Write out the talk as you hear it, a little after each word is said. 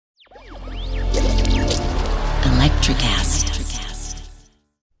NutraCast.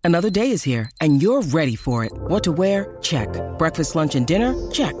 Another day is here, and you're ready for it. What to wear? Check. Breakfast, lunch, and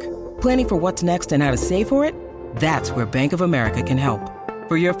dinner? Check. Planning for what's next and how to save for it? That's where Bank of America can help.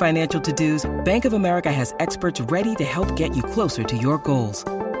 For your financial to-dos, Bank of America has experts ready to help get you closer to your goals.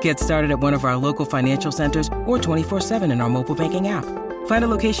 Get started at one of our local financial centers or 24/7 in our mobile banking app. Find a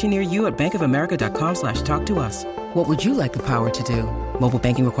location near you at bankofamerica.com/talktous. What would you like the power to do? Mobile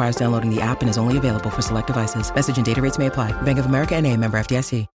banking requires downloading the app and is only available for select devices. Message and data rates may apply. Bank of America N.A., member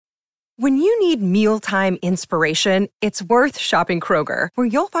FDIC. When you need mealtime inspiration, it's worth shopping Kroger, where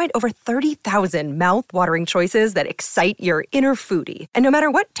you'll find over 30,000 mouth-watering choices that excite your inner foodie. And no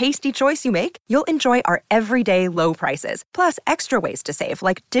matter what tasty choice you make, you'll enjoy our everyday low prices, plus extra ways to save,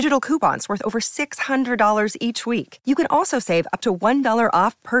 like digital coupons worth over $600 each week. You can also save up to $1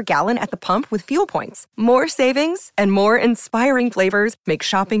 off per gallon at the pump with fuel points. More savings and more inspiring flavors make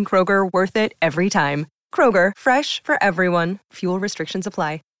shopping Kroger worth it every time. Kroger, fresh for everyone. Fuel restrictions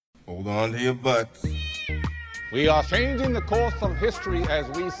apply. Hold on to your butts. We are changing the course of history as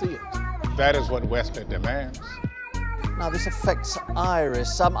we see it. That is what Wesley demands. Now this affects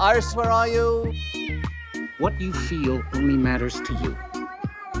Iris. Iris, where are you? What you feel only matters to you.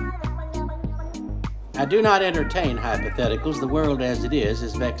 I do not entertain hypotheticals. The world as it is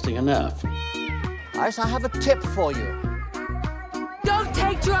vexing enough. Iris, I have a tip for you. Don't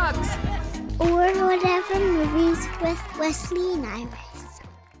take drugs! Or Whatever Movies with Wesley and Iris.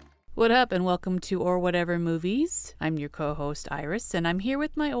 What up, and welcome to Or Whatever Movies. I'm your co-host, Iris, and I'm here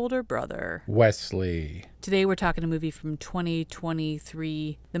with my older brother, Wesley. Today we're talking a movie from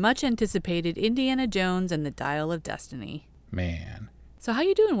 2023, the much-anticipated Indiana Jones and the Dial of Destiny. Man. So how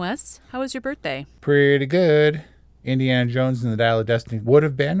you doing, Wes? How was your birthday? Pretty good. Indiana Jones and the Dial of Destiny would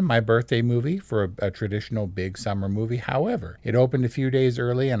have been my birthday movie for a traditional big summer movie. However, it opened a few days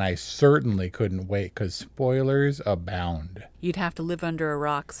early, and I certainly couldn't wait because spoilers abound. You'd have to live under a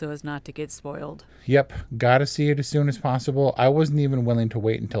rock so as not to get spoiled. Yep, gotta see it as soon as possible. I wasn't even willing to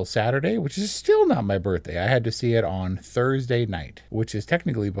wait until Saturday, which is still not my birthday. I had to see it on Thursday night, which is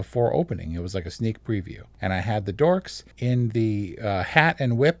technically before opening. It was like a sneak preview. And I had the dorks in the hat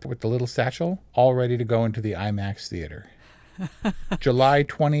and whip with the little satchel, all ready to go into the IMAX theater. July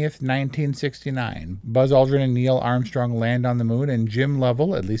 20th, 1969. Buzz Aldrin and Neil Armstrong land on the moon, and Jim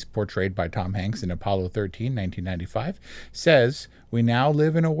Lovell, at least portrayed by Tom Hanks in Apollo 13, 1995, says, "We now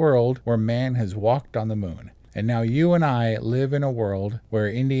live in a world where man has walked on the moon. And now you and I live in a world where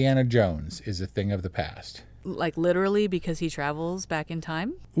Indiana Jones is a thing of the past." Like literally because he travels back in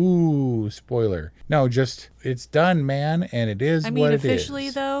time? Ooh, spoiler. No, just, it's done, man, and it is what it is. I mean, officially,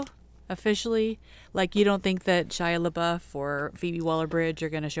 though? Officially? Like, you don't think that Shia LaBeouf or Phoebe Waller-Bridge are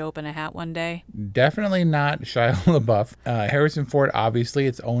going to show up in a hat one day? Definitely not Shia LaBeouf. Harrison Ford, obviously,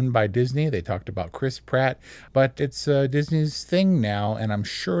 it's owned by Disney. They talked about Chris Pratt, but it's Disney's thing now, and I'm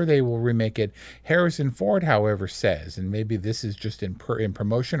sure they will remake it. Harrison Ford, however, says, and maybe this is just in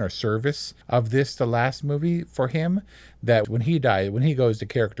promotion or service of this, the last movie for him, that when he dies, when he goes, the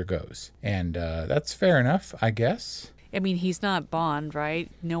character goes. And that's fair enough, I guess. I mean, he's not Bond,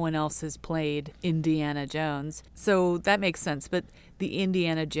 right? No one else has played Indiana Jones. So that makes sense. But the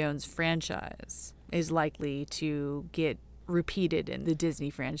Indiana Jones franchise is likely to get repeated in the Disney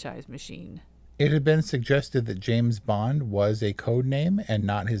franchise machine. It had been suggested that James Bond was a code name and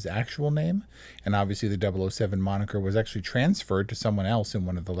not his actual name. And obviously the 007 moniker was actually transferred to someone else in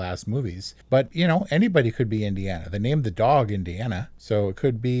one of the last movies. But, you know, anybody could be Indiana. They named the dog Indiana. So it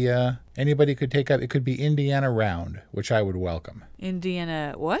could be, anybody could take up, it could be Indiana Round, which I would welcome.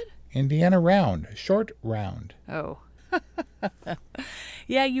 Indiana what? Indiana Round. Short round. Oh.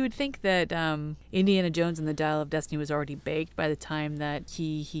 Yeah, you would think that Indiana Jones and the Dial of Destiny was already baked by the time that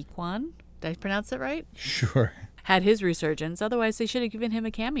Ke Quan, did I pronounce that right? Sure. Had his resurgence. Otherwise, they should have given him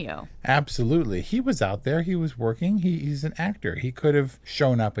a cameo. Absolutely. He was out there. He was working. He's an actor. He could have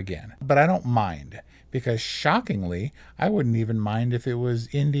shown up again. But I don't mind, because shockingly, I wouldn't even mind if it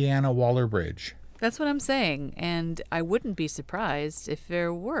was Indiana Waller-Bridge. That's what I'm saying, and I wouldn't be surprised if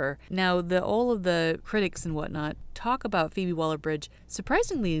there were. Now, all of the critics and whatnot talk about Phoebe Waller-Bridge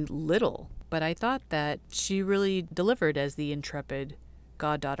surprisingly little, but I thought that she really delivered as the intrepid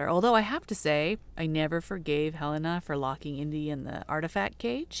goddaughter. Although I have to say, I never forgave Helena for locking Indy in the artifact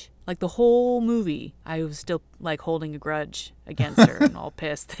cage. Like the whole movie, I was still like holding a grudge against her and all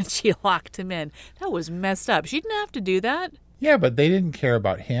pissed that she locked him in. That was messed up. She didn't have to do that. Yeah, but they didn't care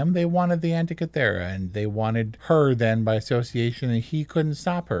about him. They wanted the Antikythera, and they wanted her then by association, and he couldn't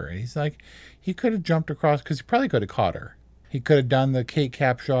stop her. And he's like, he could have jumped across, because he probably could have caught her. He could have done the Kate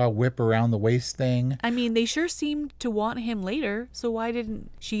Capshaw whip around the waist thing. I mean, they sure seemed to want him later, so why didn't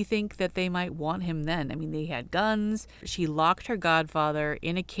she think that they might want him then? I mean, they had guns. She locked her godfather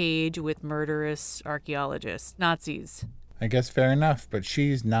in a cage with murderous archaeologists, Nazis. I guess fair enough, but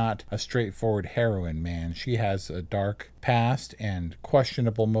she's not a straightforward heroine, man. She has a dark past and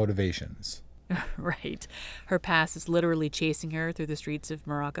questionable motivations. Right. Her past is literally chasing her through the streets of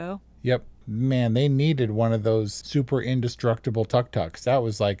Morocco. Yep. Man, they needed one of those super indestructible tuk-tuks. That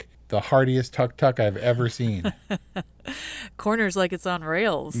was like the hardiest tuk-tuk I've ever seen. Corners like it's on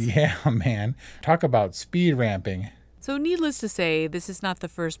rails. Yeah, man. Talk about speed ramping. So needless to say, this is not the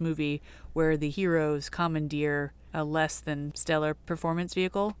first movie where the heroes commandeer a less than stellar performance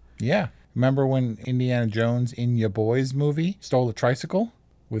vehicle. Yeah. Remember when Indiana Jones in Ya Boys movie stole a tricycle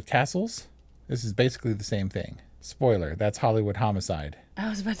with tassels? This is basically the same thing. Spoiler, that's Hollywood Homicide. I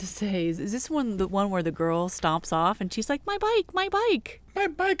was about to say, is this the one where the girl stomps off and she's like, my bike, my bike. My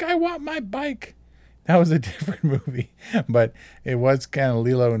bike, I want my bike. That was a different movie, but it was kind of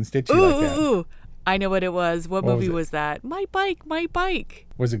Lilo and Stitchy like that. Ooh, I know what it was. What movie was that? My bike, my bike.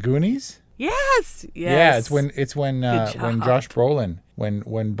 Was it Goonies? Yes. Yeah, it's when Josh Brolin,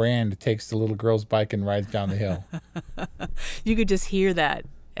 when Brand takes the little girl's bike and rides down the hill. You could just hear that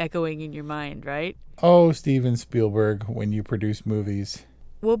echoing in your mind, right? Oh, Steven Spielberg, when you produce movies.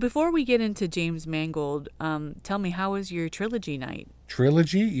 Well, before we get into James Mangold, tell me, how was your trilogy night?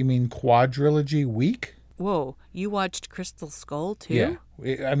 Trilogy? You mean quadrilogy week? Whoa, you watched Crystal Skull too? Yeah.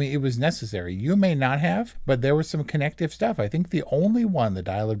 I mean, it was necessary. You may not have, but there was some connective stuff. I think the only one the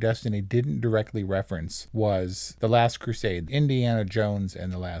Dial of Destiny didn't directly reference was The Last Crusade, Indiana Jones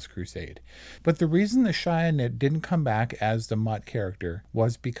and The Last Crusade. But the reason the Shia didn't come back as the Mutt character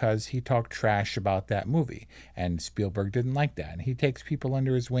was because he talked trash about that movie, and Spielberg didn't like that. And he takes people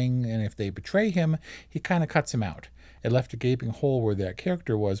under his wing, and if they betray him, he kind of cuts him out. It left a gaping hole where that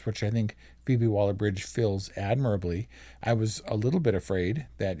character was, which I think Phoebe Waller-Bridge fills admirably. I was a little bit afraid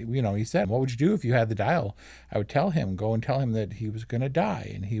that, he said, what would you do if you had the dial? I would go and tell him that he was going to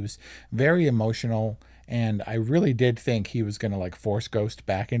die. And he was very emotional. And I really did think he was going to force Ghost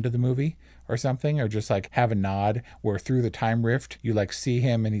back into the movie or something, or just have a nod where through the time rift, you see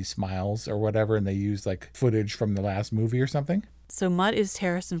him and he smiles or whatever. And they use footage from the last movie or something. So Mutt is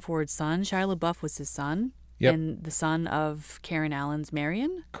Harrison Ford's son. Shia LaBeouf was his son. Yep. And the son of Karen Allen's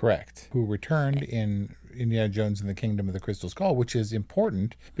Marion? Correct. Who returned in Indiana Jones and the Kingdom of the Crystal Skull, which is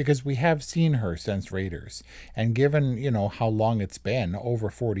important because we have seen her since Raiders. And given, how long it's been, over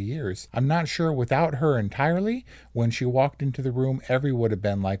 40 years, I'm not sure without her entirely, when she walked into the room, everyone would have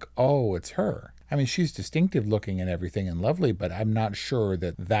been like, oh, it's her. I mean, she's distinctive looking and everything and lovely, but I'm not sure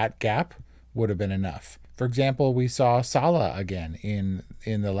that gap would have been enough. For example, we saw Sala again in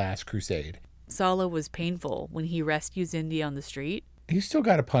The Last Crusade. Sala was painful when he rescues Indy on the street. He's still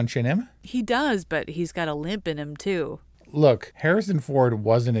got a punch in him. He does, but he's got a limp in him too. Look, Harrison Ford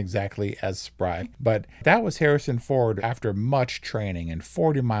wasn't exactly as spry, but that was Harrison Ford after much training and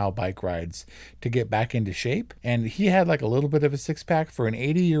 40-mile bike rides to get back into shape. And he had a little bit of a six-pack. For an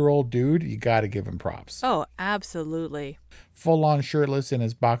 80-year-old dude, you got to give him props. Oh, absolutely. Full-on shirtless in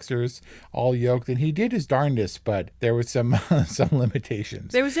his boxers, all yoked, and he did his darndest, but there was some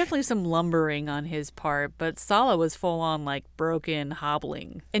limitations. There was definitely some lumbering on his part, but Sala was full-on broken,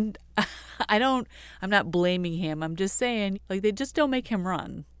 hobbling. And I'm not blaming him. I'm just saying, they just don't make him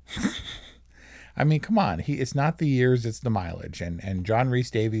run. I mean, come on. It's not the years, it's the mileage. And John Rhys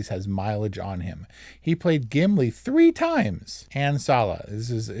Davies has mileage on him. He played Gimli 3 times. And Sala.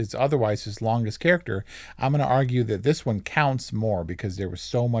 It's otherwise his longest character. I'm going to argue that this one counts more because there was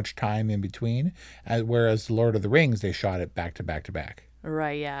so much time in between. Whereas Lord of the Rings, they shot it back to back to back.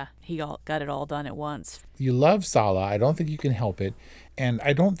 Right, yeah. He got it all done at once. You love Sala. I don't think you can help it. And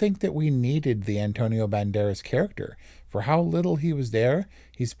I don't think that we needed the Antonio Banderas character. For how little he was there,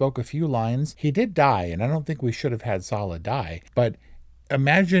 he spoke a few lines. He did die, and I don't think we should have had Sala die. But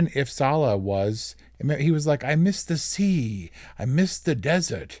imagine if Sala he was like, I miss the sea. I miss the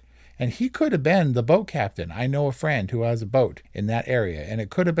desert. And he could have been the boat captain. I know a friend who has a boat in that area, and it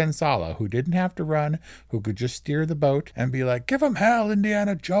could have been Sala, who didn't have to run, who could just steer the boat and be like, give him hell,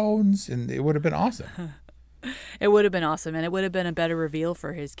 Indiana Jones, and it would have been awesome. It would have been awesome, and it would have been a better reveal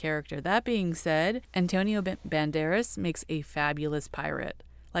for his character. That being said, Antonio Banderas makes a fabulous pirate.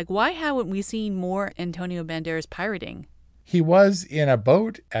 Why haven't we seen more Antonio Banderas pirating? He was in a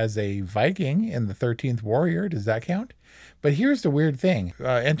boat as a Viking in the 13th Warrior. Does that count? But here's the weird thing.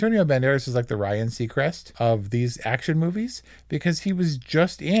 Antonio Banderas is like the Ryan Seacrest of these action movies because he was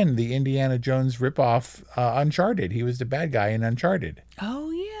just in the Indiana Jones ripoff Uncharted. He was the bad guy in Uncharted.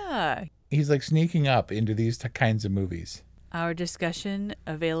 Oh, yeah. He's sneaking up into these kinds of movies. Our discussion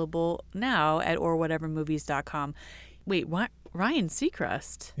available now at orwhatevermovies.com. Wait, what? Ryan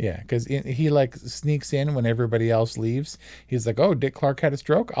Seacrest? Yeah, because he like sneaks in when everybody else leaves. He's like, oh, Dick Clark had a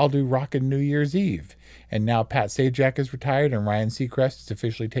stroke? I'll do Rockin' New Year's Eve. And now Pat Sajak is retired and Ryan Seacrest is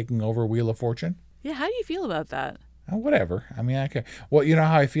officially taking over Wheel of Fortune. Yeah, how do you feel about that? Whatever. I mean, well, you know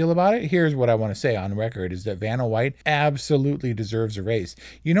how I feel about it? Here's what I want to say on record is that Vanna White absolutely deserves a raise.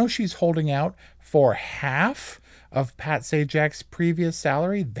 You know, she's holding out for half of Pat Sajak's previous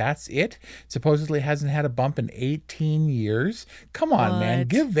salary. That's it. Supposedly hasn't had a bump in 18 years. Come on, man.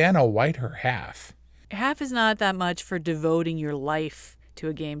 Give Vanna White her half. Half is not that much for devoting your life to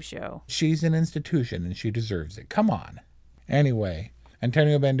a game show. She's an institution and she deserves it. Come on. Anyway,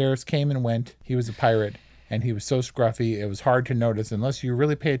 Antonio Banderas came and went. He was a pirate. And he was so scruffy, it was hard to notice unless you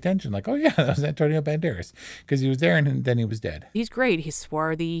really pay attention. Like, oh yeah, that was Antonio Banderas. Because he was there and then he was dead. He's great. He's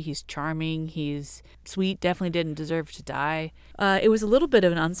swarthy. He's charming. He's sweet. Definitely didn't deserve to die. It was a little bit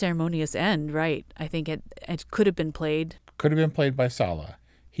of an unceremonious end, right? I think it could have been played. Could have been played by Sallah.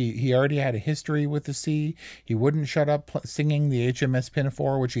 He already had a history with the sea. He wouldn't shut up singing the HMS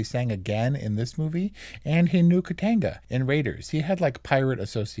Pinafore, which he sang again in this movie. And he knew Katanga in Raiders. He had like pirate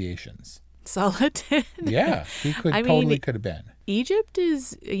associations. Solid. Yeah, he could have been. Egypt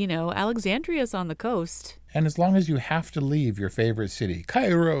is, Alexandria's on the coast. And as long as you have to leave your favorite city,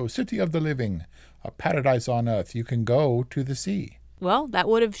 Cairo, city of the living, a paradise on earth, you can go to the sea. Well, that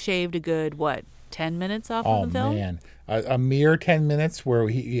would have shaved a good, 10 minutes off of the film? Oh, man. A mere 10 minutes where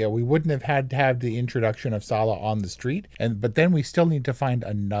we wouldn't have had to have the introduction of Sallah on the street. But then we still need to find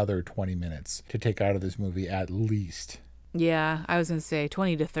another 20 minutes to take out of this movie at least. Yeah, I was going to say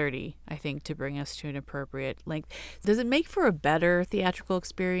 20 to 30, I think, to bring us to an appropriate length. Does it make for a better theatrical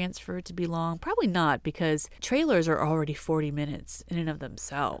experience for it to be long? Probably not, because trailers are already 40 minutes in and of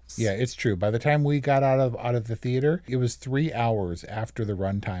themselves. Yeah, it's true. By the time we got out of the theater, it was 3 hours after the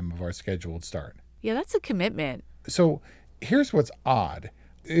runtime of our scheduled start. Yeah, that's a commitment. So here's what's odd.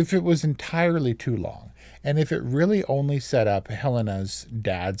 If it was entirely too long, and if it really only set up Helena's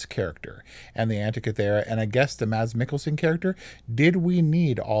dad's character and the Antikythera and I guess the Mads Mikkelsen character, did we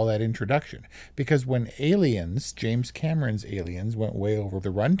need all that introduction? Because when Aliens, James Cameron's Aliens, went way over the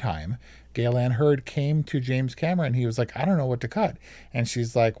runtime, Gale Anne Hurd came to James Cameron. He was like, I don't know what to cut. And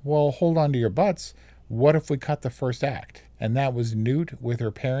she's like, well, hold on to your butts. What if we cut the first act? And that was Newt with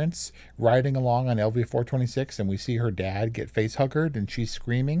her parents riding along on LV-426, and we see her dad get face-huggered, and she's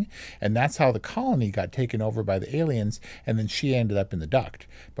screaming. And that's how the colony got taken over by the aliens, and then she ended up in the duct.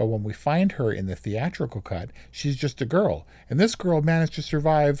 But when we find her in the theatrical cut, she's just a girl. And this girl managed to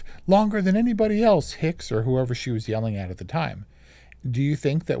survive longer than anybody else, Hicks or whoever she was yelling at the time. Do you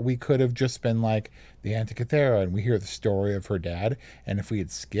think that we could have just been like the Antikythera and we hear the story of her dad, and if we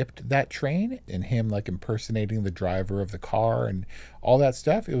had skipped that train and him like impersonating the driver of the car and all that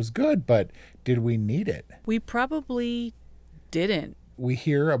stuff, it was good, but did we need it? We probably didn't. We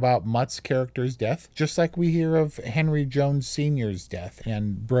hear about Mutt's character's death, just like we hear of Henry Jones Sr.'s death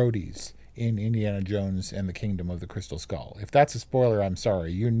and Brody's in Indiana Jones and the Kingdom of the Crystal Skull. If that's a spoiler, I'm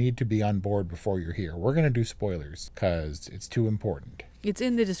sorry. You need to be on board before you're here. We're going to do spoilers because it's too important. It's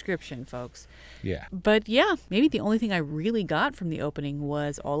in the description, folks. Yeah. But yeah, maybe the only thing I really got from the opening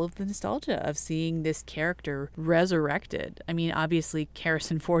was all of the nostalgia of seeing this character resurrected. I mean, obviously,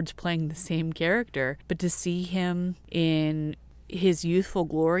 Harrison Ford's playing the same character, but to see him in his youthful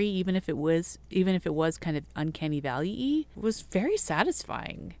glory, even if it was kind of Uncanny Valley-y, was very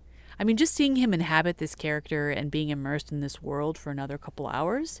satisfying. I mean, just seeing him inhabit this character and being immersed in this world for another couple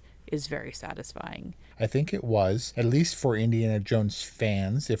hours is very satisfying. I think it was, at least for Indiana Jones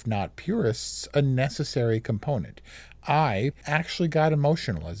fans, if not purists, a necessary component. I actually got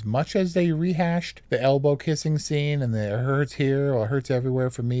emotional. As much as they rehashed the elbow kissing scene and the it hurts here or it hurts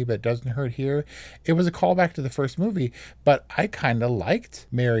everywhere for me but it doesn't hurt here, it was a callback to the first movie, but I kind of liked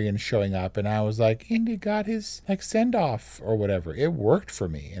Marion showing up and I was like, Indy got his send-off or whatever. It worked for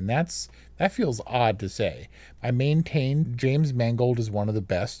me, and that feels odd to say. I maintain James Mangold is one of the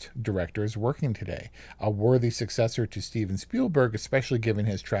best directors working today, a worthy successor to Steven Spielberg, especially given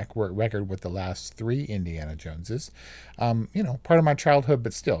his track record with the last 3 Indiana Joneses. Part of my childhood,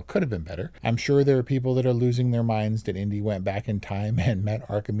 but still, could have been better. I'm sure there are people that are losing their minds that Indy went back in time and met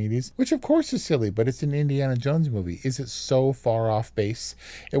Archimedes, which of course is silly, but it's an Indiana Jones movie. Is it so far off base?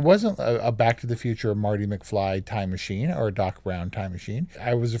 It wasn't a Back to the Future Marty McFly time machine or a Doc Brown time machine.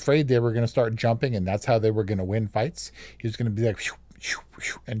 I was afraid they were going to start jumping and that's how they were going to win fights. He was going to be like,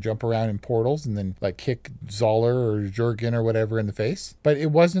 and jump around in portals and then like kick Zoller or Jurgen or whatever in the face. But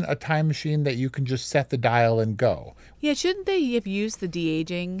it wasn't a time machine that you can just set the dial and go. Yeah, shouldn't they have used the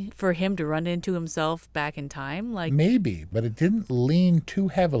de-aging for him to run into himself back in time? Like maybe, but it didn't lean too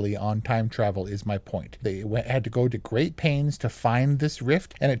heavily on time travel is my point. They had to go to great pains to find this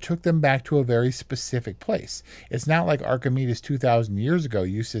rift, and it took them back to a very specific place. It's not like Archimedes 2,000 years ago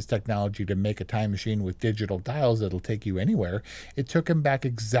used his technology to make a time machine with digital dials that'll take you anywhere. It took him back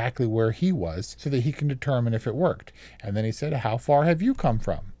exactly where he was so that he can determine if it worked. And then he said, how far have you come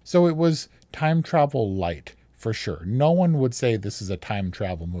from? So it was time travel light. For sure. No one would say this is a time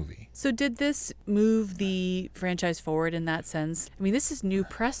travel movie. So did this move the franchise forward in that sense? I mean, this is new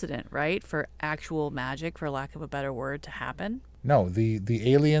precedent, right? For actual magic, for lack of a better word, to happen? No, the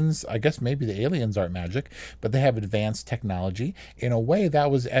aliens, I guess maybe the aliens aren't magic, but they have advanced technology. In a way, that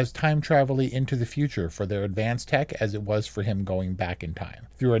was as time travel-y into the future for their advanced tech as it was for him going back in time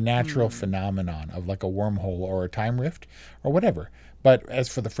through a natural phenomenon of like a wormhole or a time rift or whatever. But as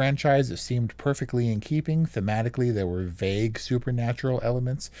for the franchise, it seemed perfectly in keeping. Thematically, there were vague supernatural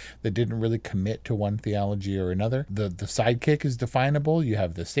elements that didn't really commit to one theology or another. The sidekick is definable. You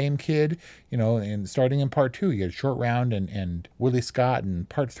have the same kid, and starting in part 2, you had Short Round and Willie Scott. And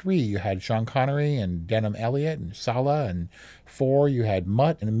part 3, you had Sean Connery and Denham Elliott and Sala. And 4, you had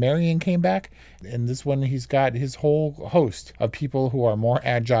Mutt, and Marion came back. And this one, he's got his whole host of people who are more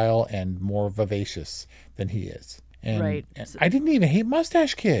agile and more vivacious than he is. And I didn't even hate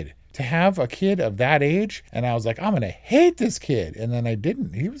Mustache Kid. To have a kid of that age, and I was like, I'm going to hate this kid. And then I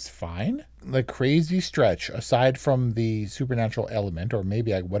didn't. He was fine. The crazy stretch, aside from the supernatural element, or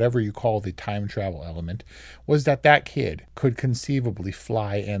maybe whatever you call the time travel element, was that kid could conceivably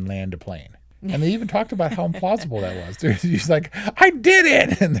fly and land a plane. And they even talked about how implausible that was. He's like, I did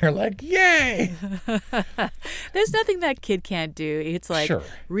it! And they're like, yay! There's nothing that kid can't do. It's like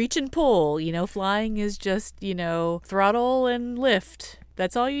reach and pull. Flying is just, throttle and lift.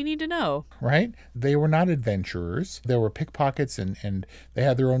 That's all you need to know. Right? They were not adventurers. There were pickpockets and they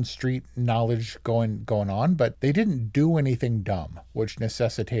had their own street knowledge going on, but they didn't do anything dumb, which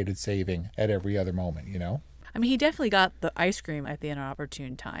necessitated saving at every other moment, I mean, he definitely got the ice cream at the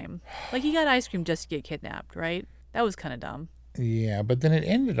inopportune time. Like, he got ice cream just to get kidnapped, right? That was kind of dumb. Yeah, but then it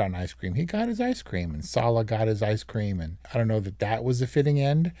ended on ice cream. He got his ice cream, and Sala got his ice cream, and I don't know that was a fitting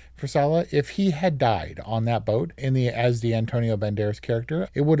end for Sala. If he had died on that boat as the Antonio Banderas character,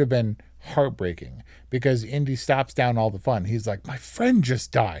 it would have been heartbreaking because Indy stops down all the fun. He's like, my friend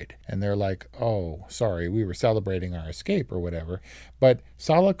just died. And they're like, oh, sorry, we were celebrating our escape or whatever. But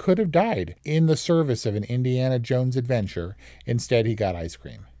Sala could have died in the service of an Indiana Jones adventure. Instead, he got ice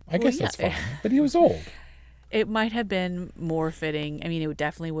cream. I guess that's fine, but he was old. It might have been more fitting. I mean, it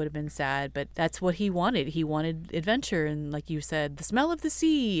definitely would have been sad, but that's what he wanted. He wanted adventure and, like you said, the smell of the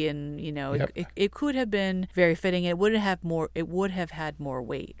sea, and it could have been very fitting. It would have had more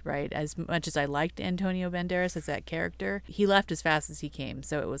weight, right? As much as I liked Antonio Banderas as that character, he left as fast as he came,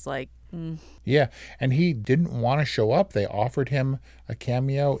 so it was like. Yeah, and he didn't want to show up. They offered him a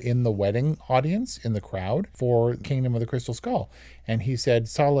cameo in the wedding audience, in the crowd, for Kingdom of the Crystal Skull. And he said,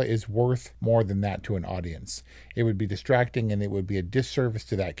 Sala is worth more than that to an audience. It would be distracting and it would be a disservice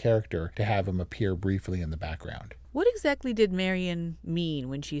to that character to have him appear briefly in the background. What exactly did Marion mean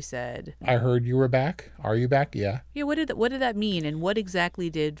when she said, I heard you were back? Are you back? Yeah. Yeah, what did that mean? And what exactly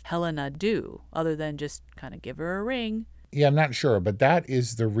did Helena do, other than just kind of give her a ring? Yeah, I'm not sure, but that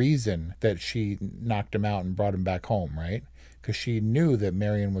is the reason that she knocked him out and brought him back home, right? Because she knew that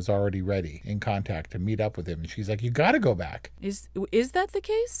Marion was already ready, in contact, to meet up with him. And she's like, you got to go back. Is that the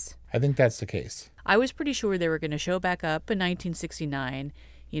case? I think that's the case. I was pretty sure they were going to show back up in 1969.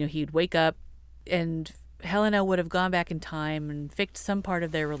 He'd wake up and Helena would have gone back in time and fixed some part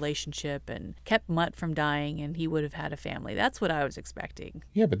of their relationship and kept Mutt from dying, and he would have had a family. That's what I was expecting.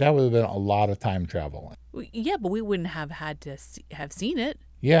 Yeah, but that would have been a lot of time travel. Yeah, but we wouldn't have had to have seen it.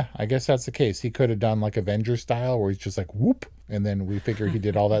 Yeah, I guess that's the case. He could have done like Avengers style where he's just like, whoop, and then we figure he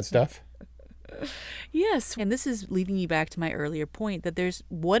did all that stuff. Yes, and this is leading you back to my earlier point that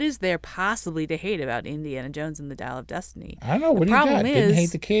what is there possibly to hate about Indiana Jones and the Dial of Destiny? I don't know. What do you got? Didn't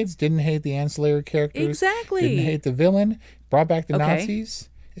hate the kids, didn't hate the ancillary characters. Exactly. Didn't hate the villain, brought back the Nazis.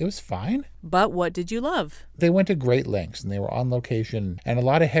 It was fine. But what did you love? They went to great lengths and they were on location and a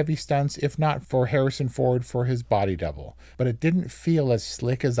lot of heavy stunts, if not for Harrison Ford for his body double. But it didn't feel as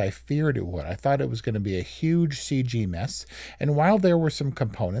slick as I feared it would. I thought it was going to be a huge CG mess. And while there were some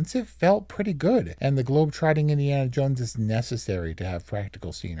components, it felt pretty good. And the globe-trotting Indiana Jones is necessary to have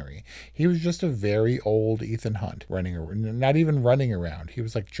practical scenery. He was just a very old Ethan Hunt not even running around. He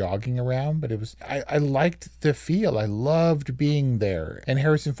was like jogging around, but I liked the feel. I loved being there. And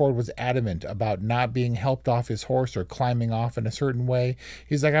Harrison Ford was adamant about not being helped off his horse or climbing off in a certain way.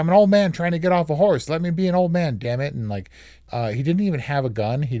 He's like, I'm an old man trying to get off a horse. Let me be an old man, damn it. And he didn't even have a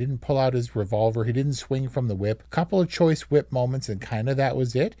gun. He didn't pull out his revolver. He didn't swing from the whip. A couple of choice whip moments and kind of that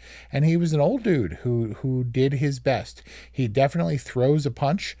was it. And he was an old dude who did his best. He definitely throws a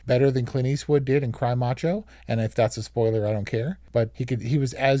punch better than Clint Eastwood did in Cry Macho. And if that's a spoiler, I don't care. But he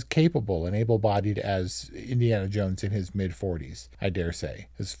was as capable and able-bodied as Indiana Jones in his mid-40s, I dare say.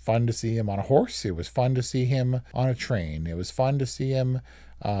 It was fun to see him on a horse. It was fun to see him on a train. It was fun to see him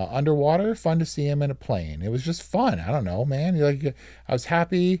underwater, fun to see him in a plane. It was just fun. I don't know, man. I was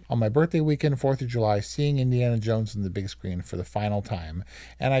happy on my birthday weekend, 4th of July, seeing Indiana Jones on the big screen for the final time.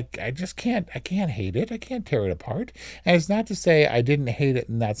 And I just can't hate it. I can't tear it apart. And it's not to say I didn't hate it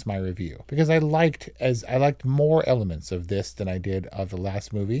and that's my review. Because I liked more elements of this than I did of the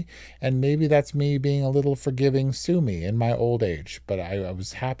last movie. And maybe that's me being a little forgiving sue me in my old age. But I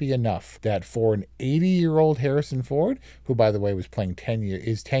was happy enough that for an 80-year-old Harrison Ford, who by the way was playing 10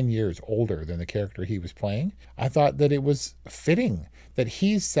 years older than the character he was playing, I thought that it was fitting that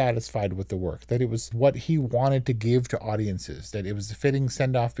he's satisfied with the work, that it was what he wanted to give to audiences, that it was a fitting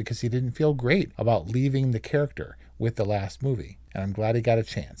send-off because he didn't feel great about leaving the character with the last movie. And I'm glad he got a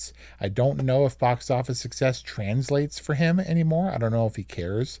chance. I don't know if box office success translates for him anymore. I don't know if he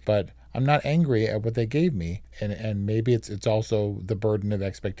cares, but I'm not angry at what they gave me. And maybe it's also the burden of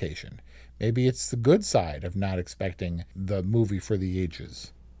expectation. Maybe it's the good side of not expecting the movie for the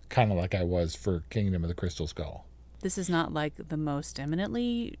ages, kind of like I was for Kingdom of the Crystal Skull. This is not like the most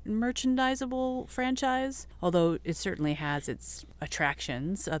eminently merchandisable franchise, although it certainly has its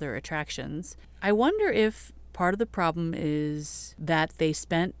other attractions. I wonder if part of the problem is that they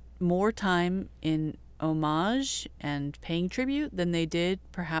spent more time in homage and paying tribute than they did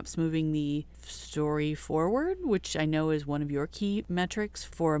perhaps moving the story forward, which I know is one of your key metrics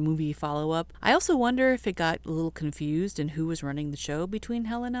for a movie follow-up. I also wonder if it got a little confused in who was running the show between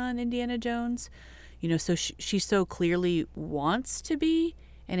Helena and Indiana Jones. So she so clearly wants to be,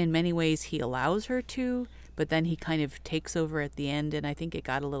 and in many ways he allows her to, but then he kind of takes over at the end, and I think it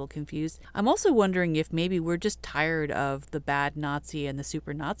got a little confused. I'm also wondering if maybe we're just tired of the bad Nazi and the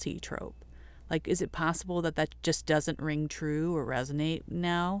super Nazi trope. Is it possible that just doesn't ring true or resonate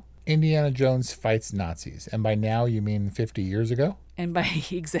now? Indiana Jones fights Nazis, and by now you mean 50 years ago? And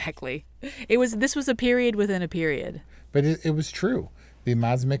exactly. This was a period within a period. But it was true. The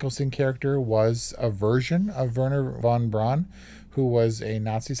Mads Mikkelsen character was a version of Werner von Braun, who was a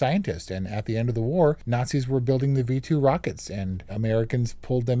Nazi scientist. And at the end of the war, Nazis were building the V-2 rockets, and Americans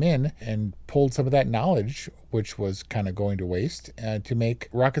pulled them in and pulled some of that knowledge, which was kind of going to waste, to make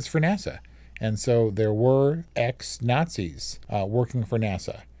rockets for NASA. And so there were ex-Nazis working for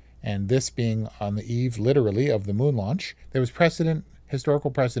NASA. And this being on the eve, literally, of the moon launch, there was historical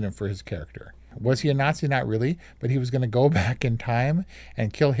precedent for his character. Was he a Nazi? Not really, but he was going to go back in time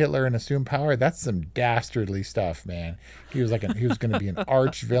and kill Hitler and assume power. That's some dastardly stuff, man. He was going to be an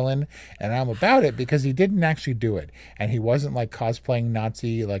arch villain, and I'm about it because he didn't actually do it, and he wasn't like cosplaying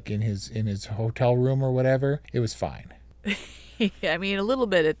Nazi like in his hotel room or whatever. It was fine. I mean, a little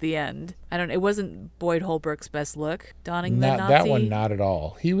bit at the end. I don't know. It wasn't Boyd Holbrook's best look, donning the Nazi. That one, not at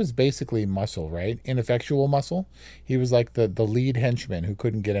all. He was basically muscle, right? Ineffectual muscle. He was like the lead henchman who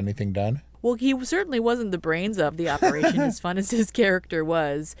couldn't get anything done. Well, he certainly wasn't the brains of the operation, as fun as his character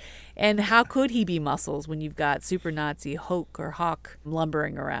was. And how could he be muscles when you've got super Nazi Hawk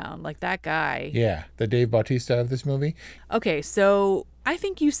lumbering around? Like that guy. Yeah, the Dave Bautista of this movie. Okay, so I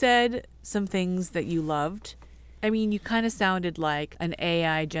think you said some things that you loved. I mean, you kind of sounded like an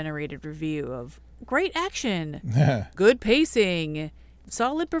AI-generated review of great action, good pacing,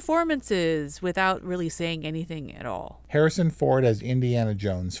 solid performances, without really saying anything at all. Harrison Ford as Indiana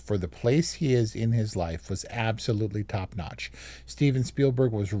Jones, for the place he is in his life, was absolutely top-notch. Steven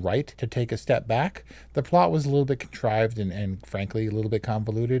Spielberg was right to take a step back. The plot was a little bit contrived and frankly, a little bit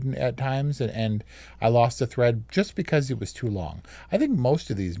convoluted at times, and I lost the thread just because it was too long. I think most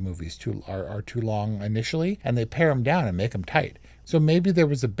of these movies are too long initially, and they pare them down and make them tight. So maybe there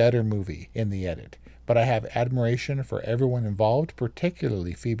was a better movie in the edit. But I have admiration for everyone involved,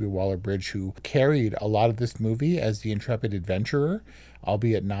 particularly Phoebe Waller-Bridge, who carried a lot of this movie as the intrepid adventurer,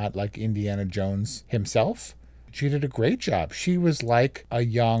 albeit not like Indiana Jones himself. She did a great job. She was like a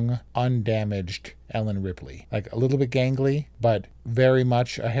young, undamaged Ellen Ripley. Like a little bit gangly, but very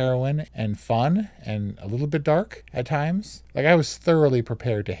much a heroine and fun and a little bit dark at times. Like I was thoroughly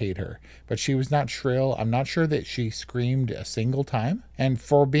prepared to hate her, but she was not shrill. I'm not sure that she screamed a single time. And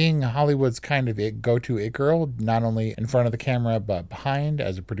for being Hollywood's kind of go-to it girl, not only in front of the camera, but behind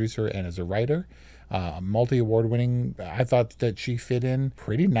as a producer and as a writer, multi-award winning, I thought that she fit in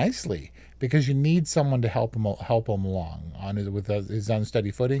pretty nicely because you need someone to help him along with his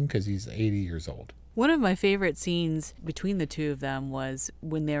unsteady footing because he's 80 years old. One of my favorite scenes between the two of them was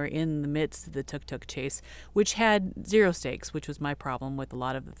when they were in the midst of the tuk-tuk chase, which had zero stakes, which was my problem with a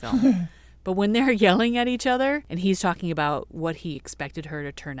lot of the film. But when they're yelling at each other and he's talking about what he expected her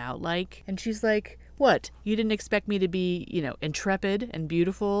to turn out like, and she's like, what? You didn't expect me to be, intrepid and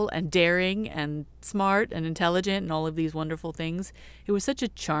beautiful and daring and smart and intelligent and all of these wonderful things. It was such a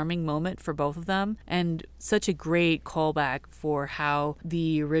charming moment for both of them and such a great callback for how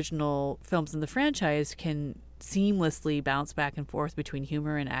the original films in the franchise can seamlessly bounce back and forth between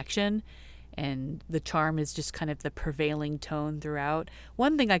humor and action. And the charm is just kind of the prevailing tone throughout.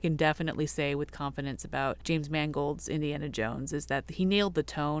 One thing I can definitely say with confidence about James Mangold's Indiana Jones is that he nailed the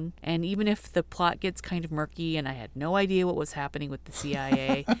tone. And even if the plot gets kind of murky and I had no idea what was happening with the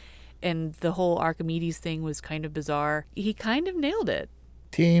CIA and the whole Archimedes thing was kind of bizarre, he kind of nailed it.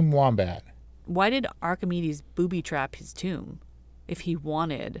 Team Wombat. Why did Archimedes booby trap his tomb if he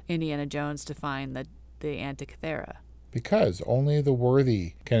wanted Indiana Jones to find the Antikythera? Because only the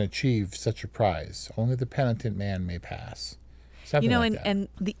worthy can achieve such a prize. Only the penitent man may pass. Something like that. And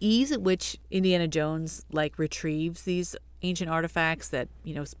the ease at which Indiana Jones retrieves these ancient artifacts that,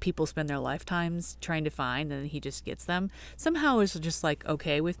 people spend their lifetimes trying to find, and then he just gets them, somehow is just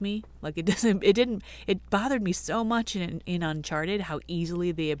okay with me. It bothered me so much in Uncharted how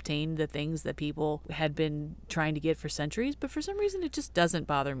easily they obtained the things that people had been trying to get for centuries, but for some reason it just doesn't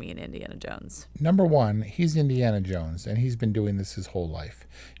bother me in Indiana Jones. Number one, he's Indiana Jones, and he's been doing this his whole life.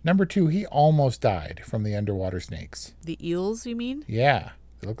 Number two, he almost died from the underwater snakes. The eels, you mean? Yeah,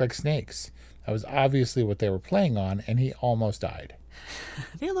 they look like snakes. That was obviously what they were playing on, and he almost died.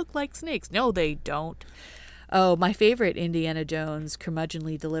 They look like snakes. No, they don't. Oh, my favorite Indiana Jones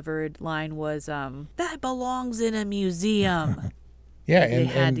curmudgeonly delivered line was, that belongs in a museum. Yeah, they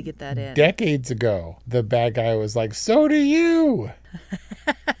had to get that in. Decades ago, the bad guy was like, so do you.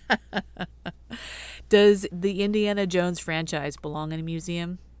 Does the Indiana Jones franchise belong in a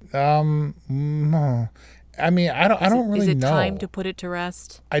museum? I mean, I don't really know. Is it time to put it to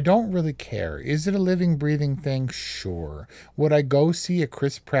rest? I don't really care. Is it a living, breathing thing? Sure. Would I go see a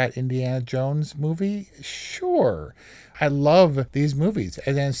Chris Pratt Indiana Jones movie? Sure. I love these movies.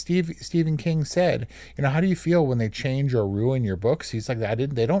 And then Stephen King said, how do you feel when they change or ruin your books? He's like, they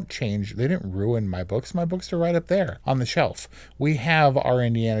didn't ruin my books. My books are right up there on the shelf. We have our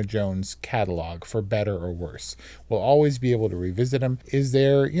Indiana Jones catalog for better or worse. We'll always be able to revisit them. Is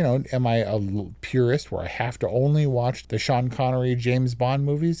there, am I a purist where I have to only watch the Sean Connery, James Bond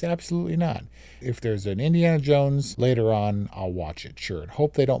movies? Absolutely not. If there's an Indiana Jones later on, I'll watch it, sure. And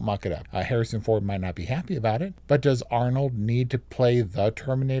hope they don't muck it up. Harrison Ford might not be happy about it, but does Arnold need to play the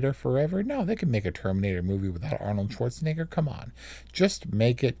Terminator forever? No, they can make a Terminator movie without Arnold Schwarzenegger. Come on. Just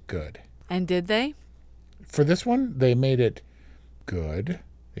make it good. And did they? For this one, they made it good.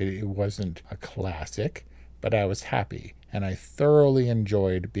 It wasn't a classic, but I was happy. And I thoroughly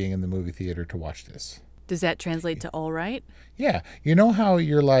enjoyed being in the movie theater to watch this. Does that translate to all right? Yeah. You know how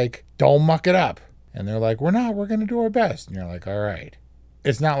you're like, don't muck it up. And they're like, we're going to do our best. And you're like, all right.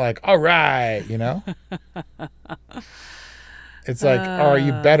 It's not like, all right, It's like, oh,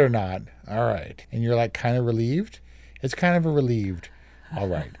 you better not. All right. And you're like kind of relieved. It's kind of a relieved, all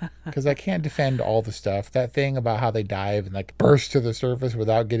right. Because I can't defend all the stuff. That thing about how they dive and burst to the surface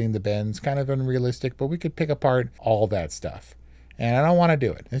without getting the bends, kind of unrealistic, but we could pick apart all that stuff. And I don't want to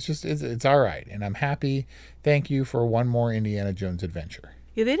do it. It's just, it's all right. And I'm happy. Thank you for one more Indiana Jones adventure.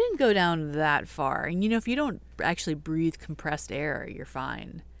 Yeah, they didn't go down that far. And, if you don't actually breathe compressed air, you're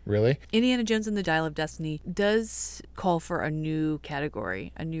fine. Really? Indiana Jones and the Dial of Destiny does call for a new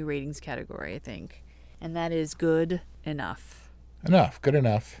category, a new ratings category, I think. And that is good enough. Good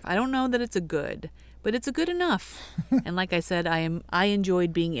enough. I don't know that it's a good, but it's a good enough. And like I said, I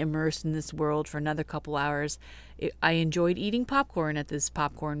enjoyed being immersed in this world for another couple hours. I enjoyed eating popcorn at this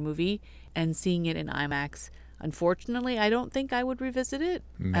popcorn movie and seeing it in IMAX. Unfortunately, I don't think I would revisit it.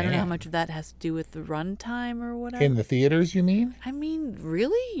 Man. I don't know how much of that has to do with the runtime or whatever. In the theaters, you mean? I mean,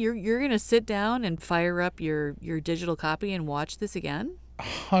 really? You're going to sit down and fire up your digital copy and watch this again?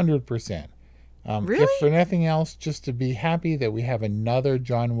 100%. Really? If for nothing else, just to be happy that we have another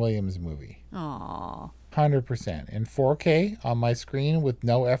John Williams movie. Aww. 100%. In 4K on my screen with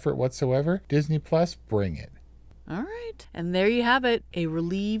no effort whatsoever. Disney Plus, bring it. All right. And there you have it. A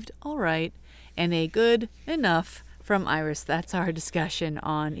relieved all right and a good enough from Iris. That's our discussion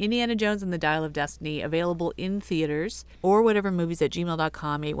on Indiana Jones and the Dial of Destiny, available in theaters or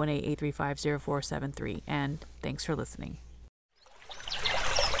whatevermovies@gmail.com, 818-835-0473. And thanks for listening.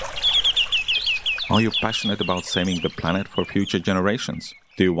 Are you passionate about saving the planet for future generations?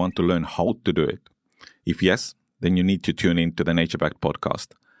 Do you want to learn how to do it? If yes, then you need to tune in to the Nature Backed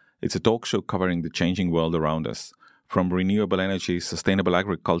podcast. It's a talk show covering the changing world around us, from renewable energy, sustainable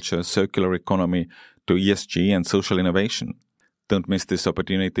agriculture, circular economy, to ESG and social innovation. Don't miss this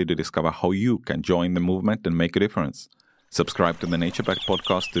opportunity to discover how you can join the movement and make a difference. Subscribe to the Nature Backed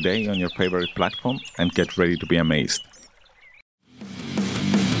podcast today on your favorite platform and get ready to be amazed.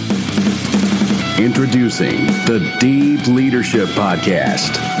 Introducing the Deep Leadership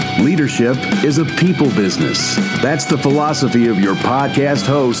Podcast. Leadership is a people business. That's the philosophy of your podcast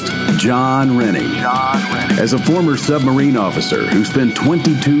host, John Rennie. As a former submarine officer who spent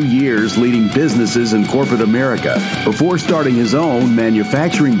 22 years leading businesses in corporate America before starting his own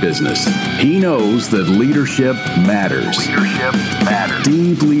manufacturing business, he knows that leadership matters.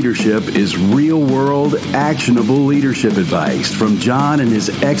 Deep Leadership is real-world, actionable leadership advice from John and his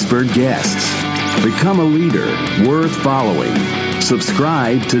expert guests. Become a leader worth following.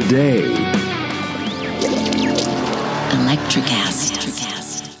 Subscribe today. Electricast.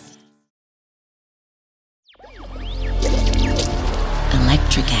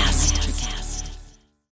 Electricast.